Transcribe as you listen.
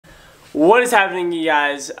What is happening, you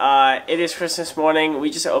guys? It is Christmas morning.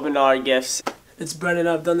 We just opened all our gifts. It's Brennan.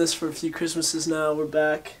 I've done this for a few Christmases now. We're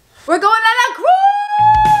back. We're going on a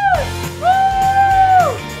cruise!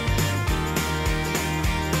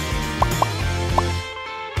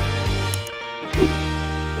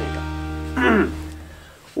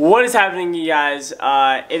 Woo! What is happening, you guys?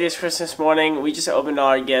 It is Christmas morning. We just opened all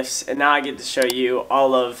our gifts, and now I get to show you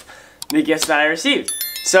all of the gifts that I received.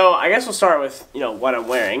 So I guess we'll start with, what I'm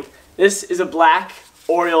wearing. This is a black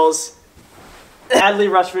Orioles Adley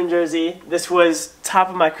Rutschman jersey. This was top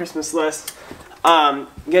of my Christmas list. You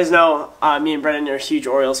guys know me and Brennan are huge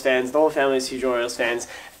Orioles fans. The whole family is huge Orioles fans.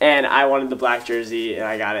 And I wanted the black jersey, and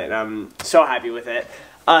I got it. And I'm so happy with it.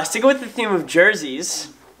 Sticking with the theme of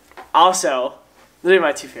jerseys, also, these are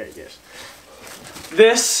my two favorite gifts.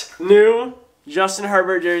 This new Justin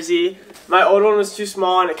Herbert jersey. My old one was too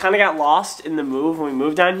small, and it kind of got lost in the move when we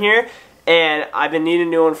moved down here. And I've been needing a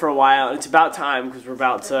new one for a while, and it's about time because we're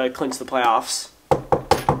about to clinch the playoffs.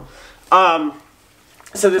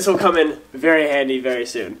 So this will come in very handy very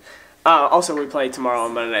soon. Also, we play tomorrow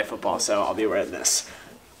on Monday Night Football, so I'll be wearing this.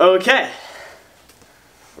 Okay.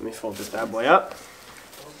 Let me fold this bad boy up.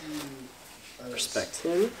 Respect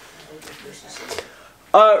him.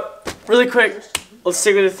 Really quick, let's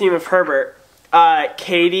stick with the theme of Herbert.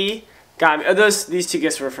 Katie got me, these two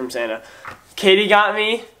gifts were from Santa. Katie got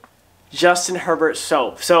me Justin Herbert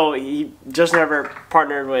soap. So Justin Herbert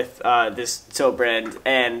partnered with this soap brand,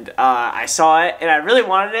 and I saw it, and I really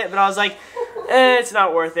wanted it, but I was like, it's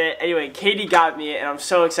not worth it. Anyway, Katie got me it, and I'm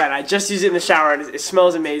so excited. I just used it in the shower, and it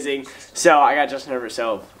smells amazing. So I got Justin Herbert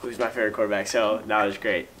soap, who's my favorite quarterback, so that was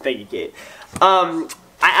great. Thank you, Kate. I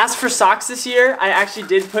asked for socks this year. I actually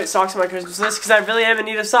did put socks on my Christmas list because I really am in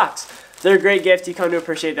need of socks. They're a great gift. You come to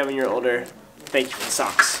appreciate them when you're older. Thank you for the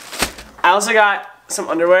socks. I also got some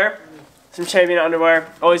underwear. Some champion underwear.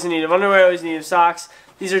 Always in need of underwear, always in need of socks.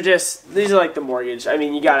 These are like the mortgage. I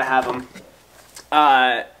mean, you gotta have them.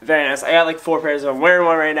 Very nice. I got like 4 pairs of them. I'm wearing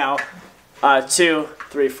one right now. 2,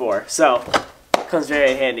 3, 4. So, comes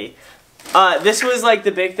very handy. This was like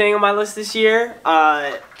the big thing on my list this year.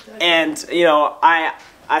 And,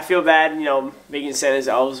 I feel bad, making Santa's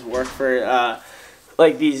elves work for,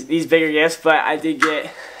 like these bigger gifts, but I did get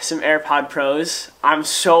some AirPod Pros. I'm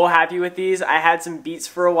so happy with these. I had some Beats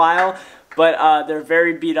for a while, but they're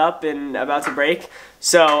very beat up and about to break.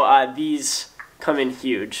 So these come in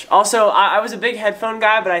huge. Also, I was a big headphone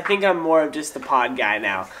guy, but I think I'm more of just the pod guy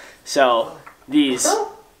now. So these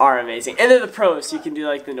are amazing. And they're the Pros, so you can do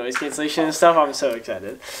like the noise cancellation and stuff. I'm so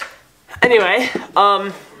excited. Anyway,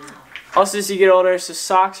 also as you get older, so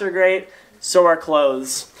socks are great, so are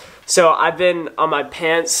clothes. So I've been on my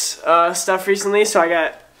pants stuff recently, so I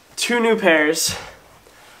got 2 new pairs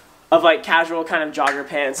of like casual kind of jogger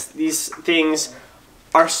pants. These things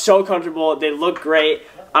are so comfortable. They look great.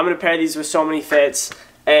 I'm going to pair these with so many fits,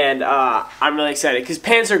 and I'm really excited because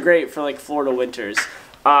pants are great for like Florida winters.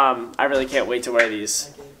 I really can't wait to wear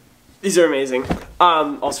these. These are amazing.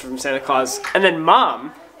 Also from Santa Claus. And then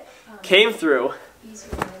Mom came through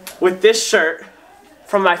with this shirt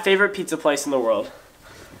from my favorite pizza place in the world.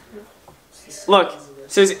 Look,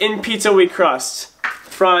 it says "In Pizza We Crust."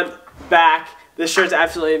 Front, back. This shirt's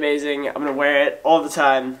absolutely amazing. I'm gonna wear it all the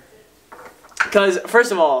time. Because,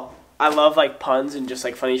 first of all, I love like puns and just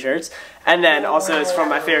like funny shirts. And then also it's from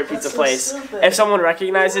my favorite pizza place. If someone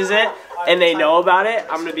recognizes it and they know about it,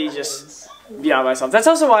 I'm gonna be just beyond myself. That's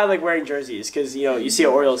also why I like wearing jerseys. Because, you see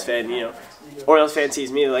an Orioles fan, Orioles fan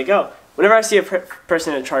sees me, they're like, oh. Whenever I see a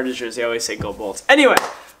person in a Chargers jersey, I always say "Go Bolts." Anyway.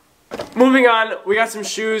 Moving on, we got some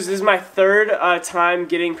shoes. This is my 3rd time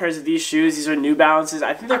getting pairs of these shoes. These are New Balances.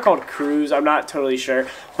 I think they're called Cruise. I'm not totally sure.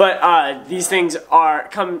 But these things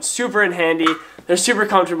come super in handy. They're super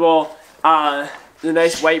comfortable. They're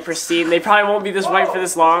nice, white, pristine. They probably won't be this white for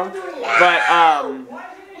this long. But,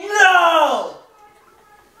 no!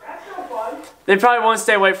 They probably won't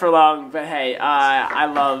stay white for long. But hey, I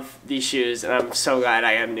love these shoes. And I'm so glad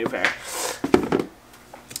I got a new pair.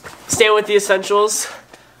 Staying with the essentials.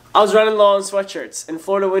 I was running low on sweatshirts, and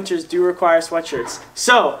Florida winters do require sweatshirts.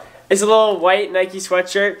 So, it's a little white Nike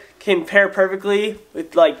sweatshirt, can pair perfectly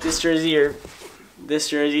with like this jersey or this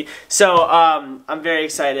jersey. So, I'm very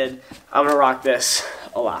excited. I'm gonna rock this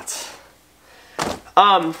a lot.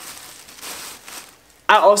 I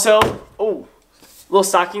also, little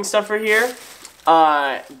stocking stuffer here.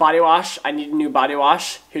 Body wash. I need a new body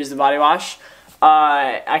wash. Here's the body wash.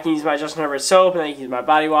 I can use my Justin Herbert soap, and I can use my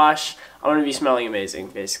body wash. I'm going to be smelling amazing,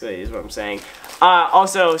 basically, is what I'm saying.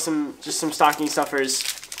 Also, just some stocking stuffers,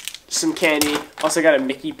 some candy. Also got a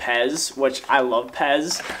Mickey Pez, which I love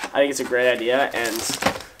Pez. I think it's a great idea, and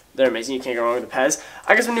they're amazing. You can't go wrong with the Pez.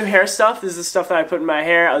 I got some new hair stuff. This is the stuff that I put in my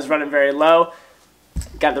hair. I was running very low.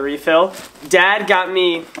 Got the refill. Dad got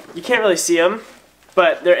me, you can't really see them,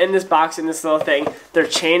 but they're in this box, in this little thing. They're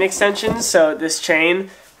chain extensions, so this chain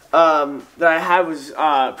that I had was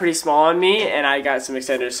pretty small on me, and I got some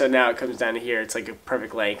extenders, so now it comes down to here. It's like a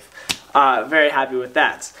perfect length. Very happy with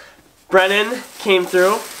that. Brennan came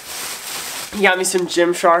through. He got me some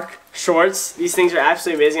Gymshark shorts. These things are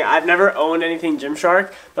absolutely amazing. I've never owned anything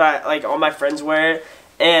Gymshark, but like all my friends wear it,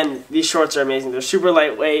 and these shorts are amazing. They're super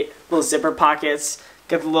lightweight, little zipper pockets,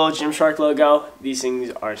 got the little Gymshark logo. These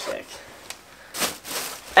things are sick.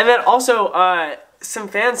 And then also, some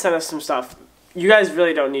fans sent us some stuff. You guys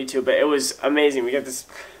really don't need to, but it was amazing. We got this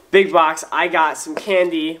big box. I got some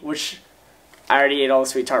candy, which I already ate all the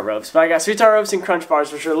Sweet Tart Ropes, but I got Sweet Tart Ropes and Crunch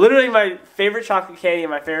Bars, which are literally my favorite chocolate candy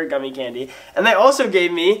and my favorite gummy candy. And they also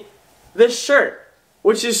gave me this shirt,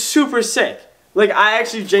 which is super sick. Like, I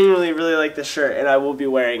actually genuinely really like this shirt, and I will be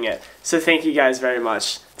wearing it. So thank you guys very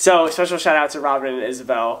much. So special shout out to Robin and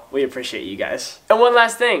Isabel. We appreciate you guys. And one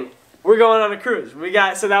last thing, we're going on a cruise.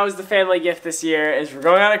 So that was the family gift this year, is we're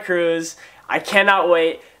going on a cruise. I cannot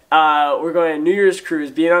wait. We're going on a New Year's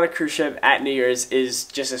cruise. Being on a cruise ship at New Year's is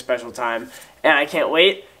just a special time, and I can't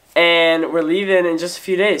wait. And we're leaving in just a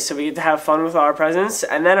few days, so we get to have fun with our presents.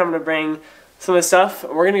 And then I'm gonna bring some of the stuff.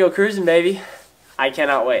 We're gonna go cruising, baby. I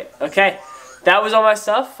cannot wait. Okay, that was all my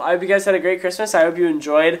stuff. I hope you guys had a great Christmas. I hope you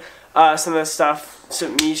enjoyed some of the stuff,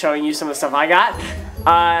 me showing you some of the stuff I got.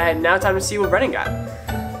 Now time to see what Brennan got.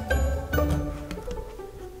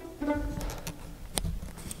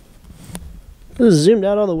 This is zoomed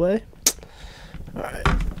out all the way. Alright.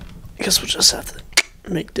 I guess we'll just have to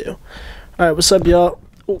make do. Alright, what's up, y'all?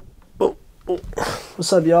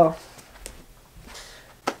 What's up, y'all?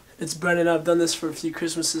 It's Brennan. I've done this for a few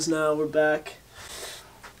Christmases now. We're back.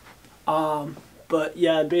 But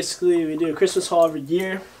yeah, basically we do a Christmas haul every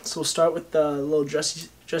year. So we'll start with the little dressy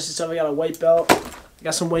stuff. I got a white belt. I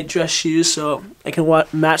got some white dress shoes so I can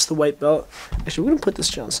match the white belt. Actually, we're going to put this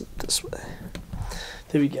Johnson this way.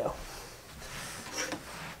 There we go.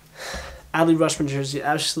 Adley Rushman jersey,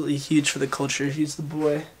 absolutely huge for the culture. He's the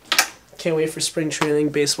boy. Can't wait for spring training.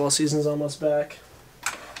 Baseball season's almost back.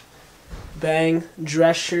 Bang,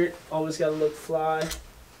 dress shirt, always gotta look fly.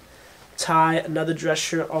 Tie, another dress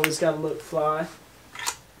shirt, always gotta look fly.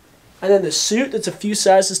 And then the suit, that's a few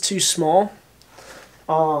sizes too small.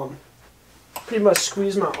 Pretty much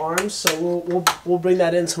squeeze my arms, so we'll bring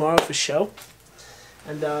that in tomorrow for show.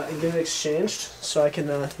 And get it exchanged so I can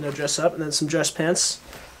dress up, and then some dress pants.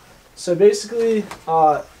 So basically,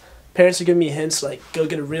 parents are giving me hints like go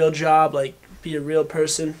get a real job, like be a real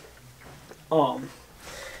person. And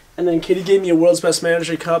then Katie gave me a World's Best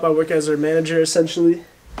Manager cup. I work as her manager essentially.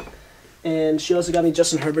 And she also got me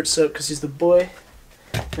Justin Herbert soap because he's the boy.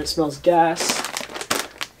 And it smells gas.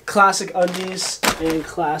 Classic undies and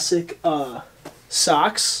classic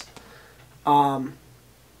socks.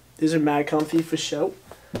 These are mad comfy for show.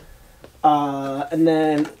 And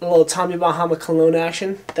then a little Tommy Bahama cologne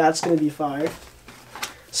action. That's going to be fire.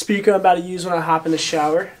 Speaker I'm about to use when I hop in the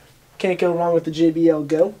shower. Can't go wrong with the JBL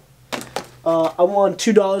Go. I won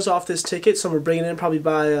 $2 off this ticket, so I'm going to bring it in, probably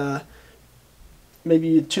buy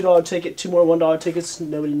maybe a $2 ticket, 2 more $1 tickets,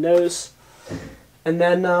 nobody knows. And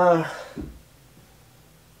then,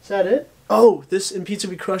 is that it? Oh, this In Pizza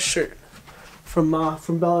We Crush shirt from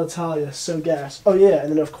Bella Italia, so gas. Oh yeah,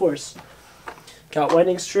 and then of course, got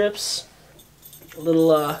wedding strips, a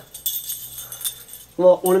little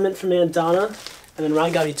ornament from Aunt Donna, and then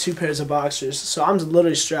Ryan got me 2 pairs of boxers. So I'm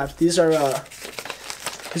literally strapped. These are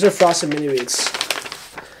Frosted Mini Wheats.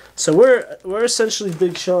 So we're essentially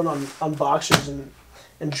big chilling on boxers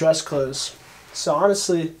and dress clothes. So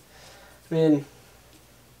honestly, I mean,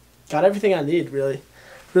 got everything I need really.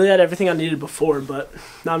 Really had everything I needed before, but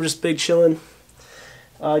now I'm just big chilling.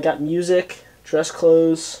 Got music, dress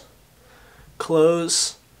clothes.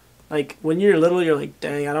 Like when you're little, you're like,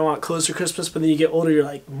 dang, I don't want clothes for Christmas. But then you get older, you're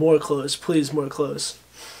like, more clothes, please, more clothes.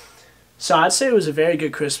 So I'd say it was a very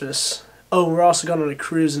good Christmas. Oh, we're also going on a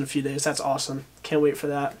cruise in a few days. That's awesome. Can't wait for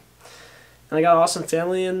that. And I got an awesome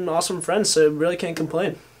family and awesome friends, so really can't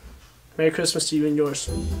complain. Merry Christmas to you and yours.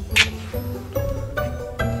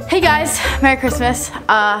 Hey guys, Merry Christmas.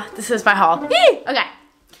 This is my haul. Yee! Okay.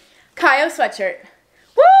 Kaio sweatshirt.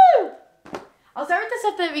 Woo! I'll start with the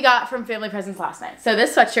stuff that we got from family presents last night. So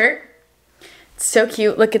this sweatshirt, it's so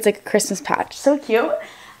cute. Look, it's like a Christmas patch. So cute.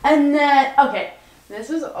 And then, okay, this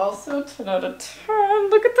is also 10 out of 10.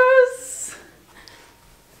 Look at this.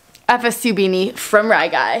 FSU beanie from Rye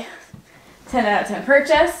Guy. 10 out of 10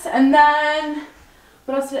 purchase. And then,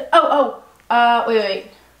 what else did,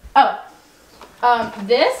 wait. Oh,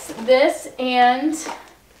 This, and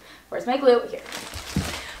where's my glue? Here.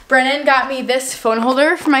 Brennan got me this phone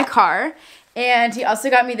holder for my car, and he also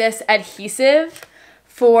got me this adhesive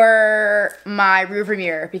for my rearview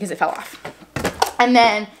mirror because it fell off. And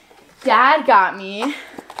then Dad got me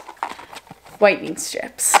whitening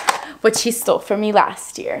strips, which he stole from me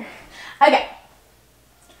last year. Okay.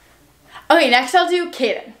 Okay, next I'll do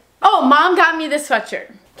Kaden. Oh, Mom got me this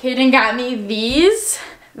sweatshirt. Kaden got me these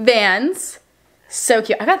Vans. So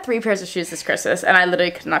cute. I got 3 pairs of shoes this Christmas, and I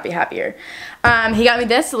literally could not be happier. He got me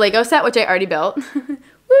this Lego set, which I already built.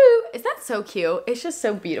 Woo! Is that so cute? It's just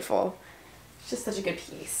so beautiful. It's just such a good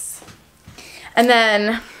piece. And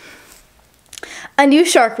then a new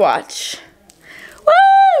shark watch.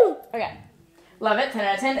 Woo! Okay. Love it. 10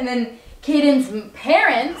 out of 10. And then Kaden's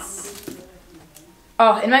parents.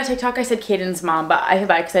 Oh, in my TikTok I said Kaden's mom, but I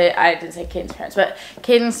because I didn't say Kaden's parents, but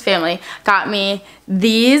Kaden's family got me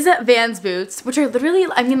these Vans boots, which are literally,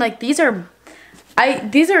 I mean, like, these are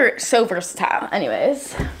so versatile.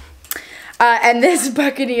 Anyways, and this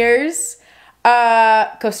Buccaneers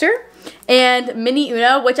coaster and Mini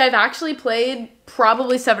Uno, which I've actually played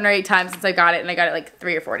probably 7 or 8 times since I got it, and I got it like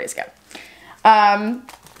 3 or 4 days ago.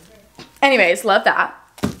 Anyways, love that.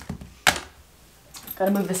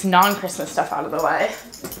 Gotta move this non-Christmas stuff out of the way.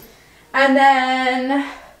 And then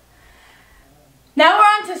now we're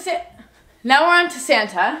on to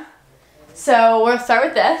Santa. So we'll start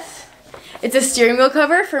with this. It's a steering wheel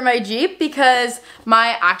cover for my Jeep because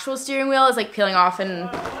my actual steering wheel is like peeling off and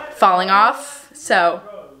falling off. So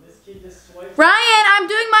Ryan, I'm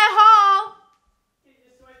doing my haul.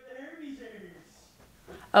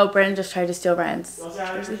 Oh, Brennan just tried to steal Ryan's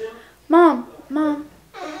jersey. Mom. Come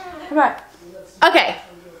on. Okay.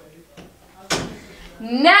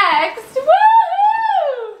 Next,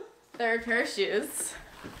 woohoo! 3rd pair of shoes.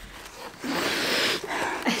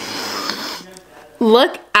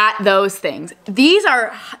 Look at those things. These are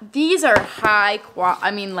high quality. I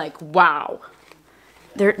mean, like, wow.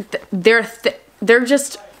 They're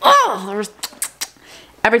just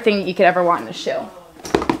everything you could ever want in a shoe.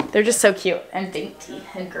 They're just so cute and dainty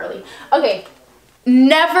and girly. Okay,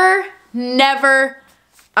 never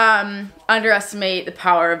underestimate the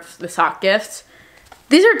power of the sock gift.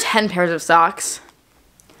 These are 10 pairs of socks,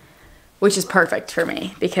 which is perfect for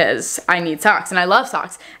me because I need socks and I love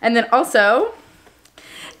socks. And then also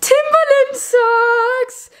Timberland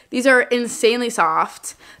socks. These are insanely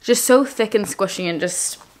soft, just so thick and squishy and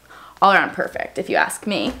just all around perfect if you ask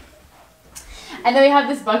me. And then we have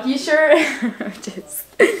this Bucky shirt, which is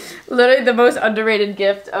literally the most underrated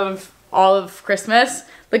gift of all of Christmas.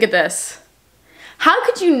 Look at this. How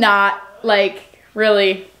could you not, like,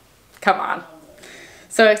 really, come on.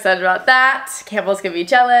 So excited about that. Campbell's gonna be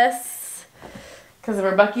jealous because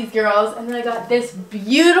we're Bucky's girls. And then I got this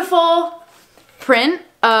beautiful print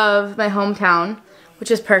of my hometown,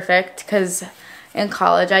 which is perfect because in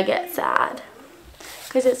college I get sad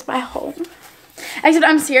because it's my home. Except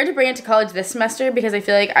I'm scared to bring it to college this semester because I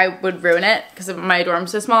feel like I would ruin it because my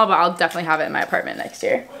dorm's so small, but I'll definitely have it in my apartment next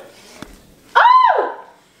year. Oh!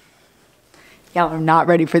 Y'all are not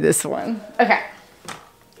ready for this one. Okay.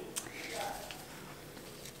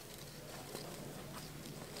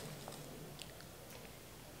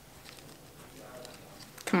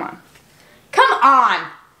 Come on. Come on!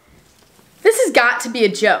 This has got to be a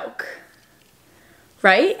joke.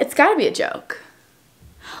 Right? It's got to be a joke.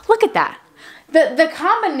 Look at that. The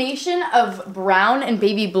combination of brown and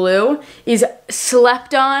baby blue is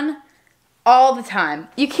slept on all the time.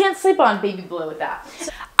 You can't sleep on baby blue with that.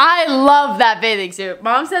 I love that bathing suit.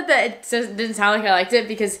 Mom said that it didn't sound like I liked it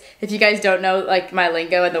because if you guys don't know like my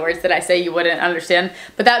lingo and the words that I say, you wouldn't understand.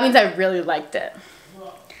 But that means I really liked it.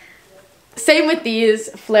 Same with these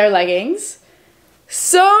flare leggings.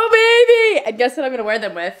 So baby! And guess what I'm gonna wear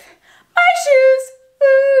them with? My shoes!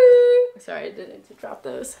 Woo! Sorry, I didn't need to drop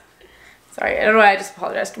those. Sorry, I don't know why I just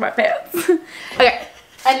apologized for my pants. Okay,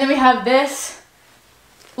 and then we have this,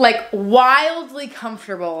 like, wildly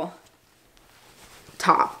comfortable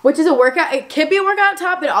top, which is a workout. It could be a workout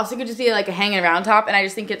top, but it also could just be like a hanging around top, and I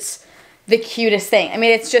just think it's the cutest thing. I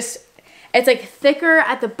mean, it's like thicker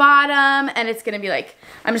at the bottom, and it's gonna be like,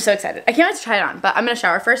 I'm just so excited. I can't wait to try it on, but I'm gonna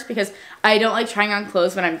shower first because I don't like trying on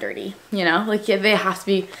clothes when I'm dirty, you know? Like, they have to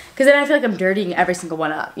be, because then I feel like I'm dirtying every single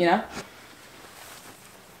one up, you know?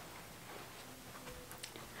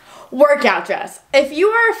 Workout dress. If you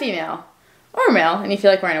are a female or a male and you feel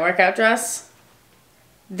like wearing a workout dress,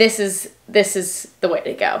 this is the way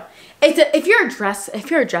to go. If you're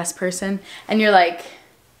a dress person and you're like,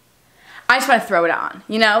 I just want to throw it on,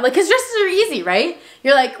 you know? Like, because dresses are easy, right?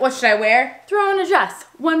 You're like, what should I wear? Throw on a dress.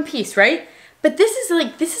 One piece, right? But this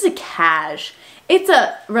is a cash. It's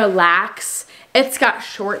a relax. It's got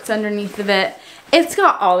shorts underneath of it. It's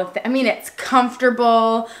got all of it. I mean, it's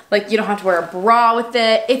comfortable. Like, you don't have to wear a bra with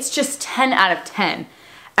it. It's just 10 out of 10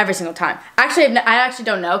 every single time. Actually, I actually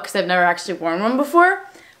don't know because I've never actually worn one before.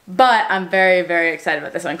 But I'm very, very excited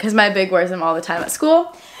about this one because my big wears them all the time at school.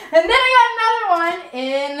 And then I got another one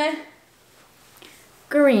in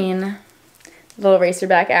green. Little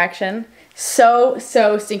racerback action. So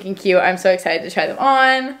stinking cute. I'm so excited to try them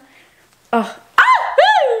on. Oh.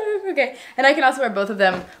 Ah! Okay. And I can also wear both of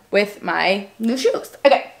them with my new shoes.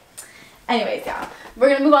 Okay. Anyways, yeah. We're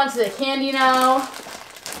going to move on to the candy now.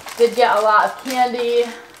 Did get a lot of candy.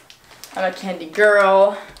 I'm a candy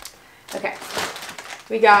girl. Okay.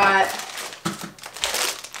 We got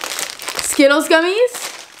Skittles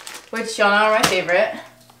gummies, which y'all know are my favorite.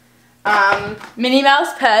 Minnie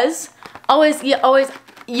Mouse Pez. Always,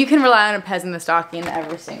 you can rely on a Pez in the stocking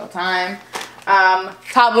every single time.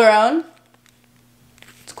 Toblerone.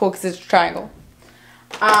 It's cool because it's a triangle.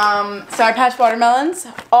 Sour Patch Watermelons.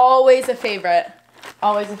 Always a favorite.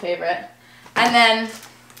 Always a favorite. And then,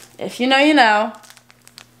 if you know, you know.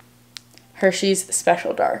 Hershey's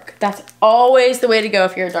Special Dark. That's always the way to go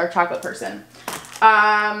if you're a dark chocolate person.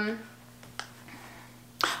 Oh.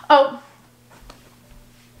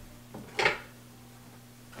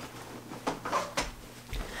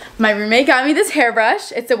 My roommate got me this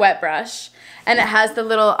hairbrush. It's a wet brush. And it has the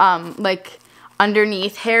little, like,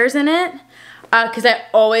 underneath hairs in it. Because I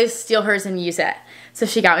always steal hers and use it. So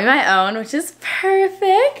she got me my own, which is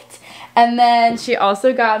perfect. And then she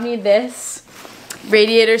also got me this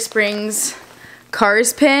Radiator Springs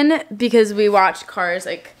Cars pin because we watch Cars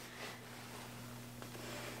like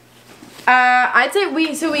I'd say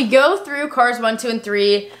we go through Cars 1, 2, and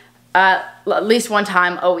 3 at least one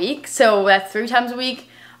time a week, so that's 3 times a week,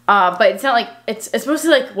 but it's not like it's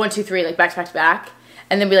mostly like 1, 2, 3 like back to back to back,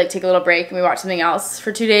 and then we like take a little break and we watch something else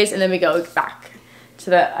for 2 days and then we go back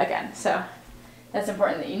to the again. So that's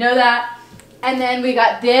important that you know that. And then we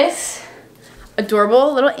got this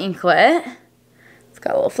adorable little inklet.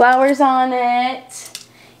 Got little flowers on it.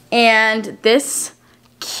 And this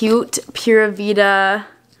cute Pura Vida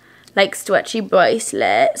like stretchy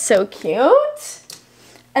bracelet. So cute.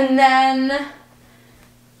 And then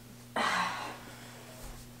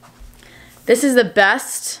this is the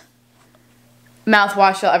best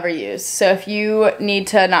mouthwash you'll ever use. So if you need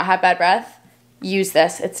to not have bad breath, use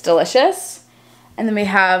this. It's delicious. And then we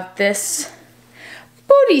have this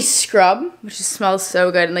body scrub, which just smells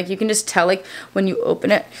so good, and like you can just tell like when you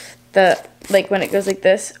open it, like when it goes like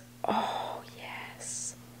this. Oh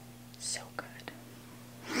yes, so good.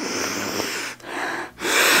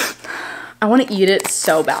 I want to eat it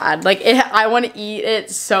so bad. Like I want to eat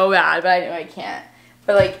it so bad, but I know I can't.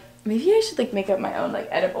 But like maybe I should like make up my own like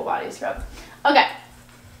edible body scrub. Okay.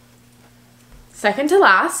 Second to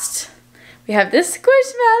last, we have this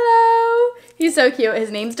Squishmallow. He's so cute.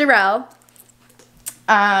 His name's Darrell.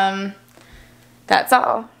 That's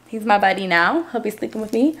all. He's my buddy now. He'll be sleeping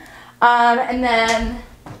with me. And then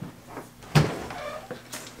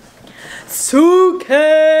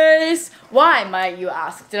suitcase. Why, might you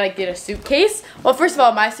ask? Did I get a suitcase? Well, first of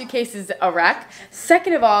all, my suitcase is a wreck.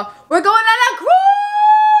 Second of all, we're going on a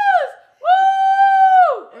cruise!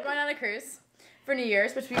 Woo! We're going on a cruise for New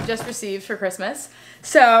Year's, which we've just received for Christmas.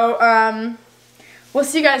 So, we'll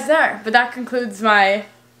see you guys there. But that concludes my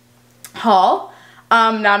haul.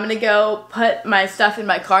 Now I'm going to go put my stuff in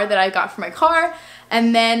my car that I got for my car,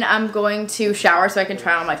 and then I'm going to shower so I can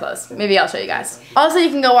try on my clothes. Maybe I'll show you guys. Also, you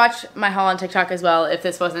can go watch my haul on TikTok as well if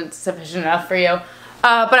this wasn't sufficient enough for you.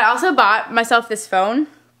 But I also bought myself this phone,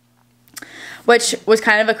 which was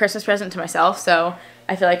kind of a Christmas present to myself, so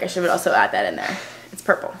I feel like I should also add that in there. It's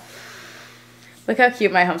purple. Look how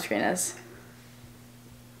cute my home screen is.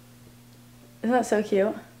 Isn't that so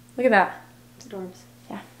cute? Look at that. It's adorbs.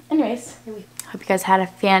 Yeah. Anyways, hope you guys had a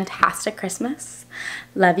fantastic Christmas.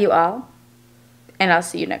 Love you all. And I'll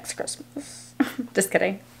see you next Christmas. Just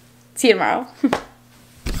kidding. See you tomorrow.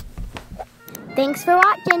 Thanks for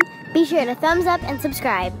watching. Be sure to thumbs up and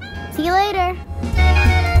subscribe. See you later.